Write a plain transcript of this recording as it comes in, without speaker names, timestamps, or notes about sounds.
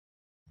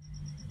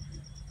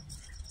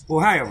Well,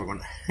 hi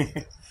everyone.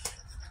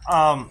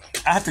 I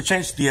have to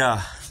change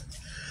the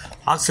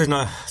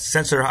oxygen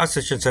sensor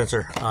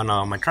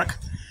on my truck,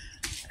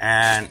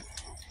 and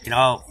you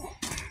know,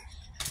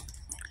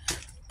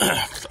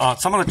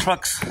 some of the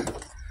trucks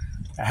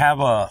have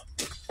a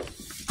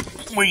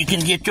where you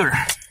can get your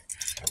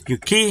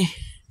key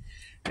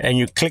and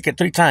you click it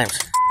 3 times.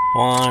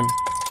 1,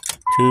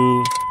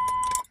 2,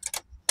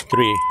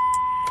 3,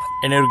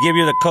 and it'll give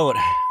you the code.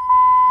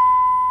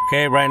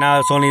 Okay, right now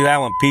it's only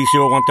that one,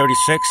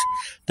 P0136.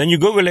 Then you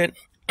Google it.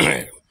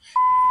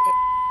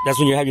 That's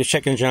when you have your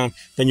check engine on.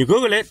 Then you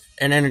Google it,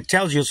 and then it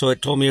tells you. So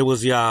it told me it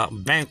was the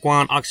Bank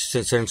One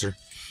oxygen sensor.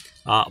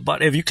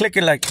 But if you click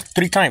it like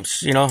 3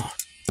 times, 1, 2,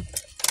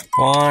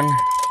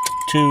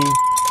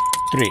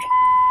 3,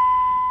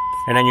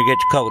 and then you get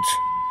your codes.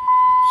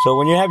 So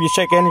when you have your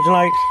check engine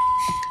light,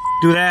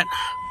 do that.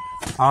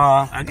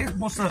 I guess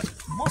most of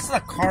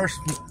the cars,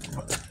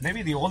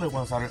 maybe the older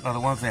ones are the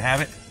ones that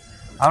have it.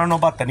 I don't know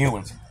about the new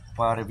ones,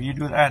 but if you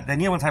do that, the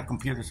new ones have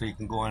computers, so you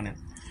can go in and,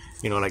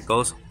 like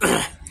those.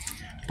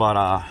 But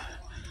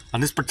on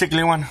this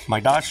particular one,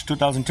 my Dodge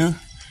 2002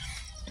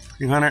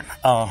 300,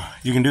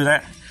 you can do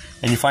that,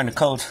 and you find the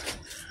codes,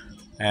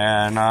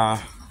 and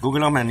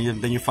Google them, and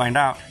then you find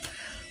out.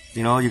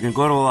 You can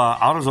go to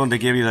AutoZone, they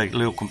give you like a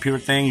little computer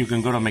thing. You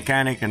can go to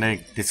mechanic, and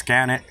they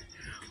scan it.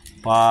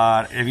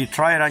 But if you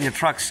try it on your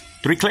trucks,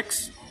 3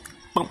 clicks,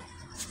 boom,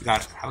 you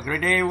got it. Have a great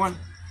day, everyone.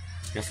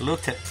 Just a little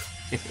tip.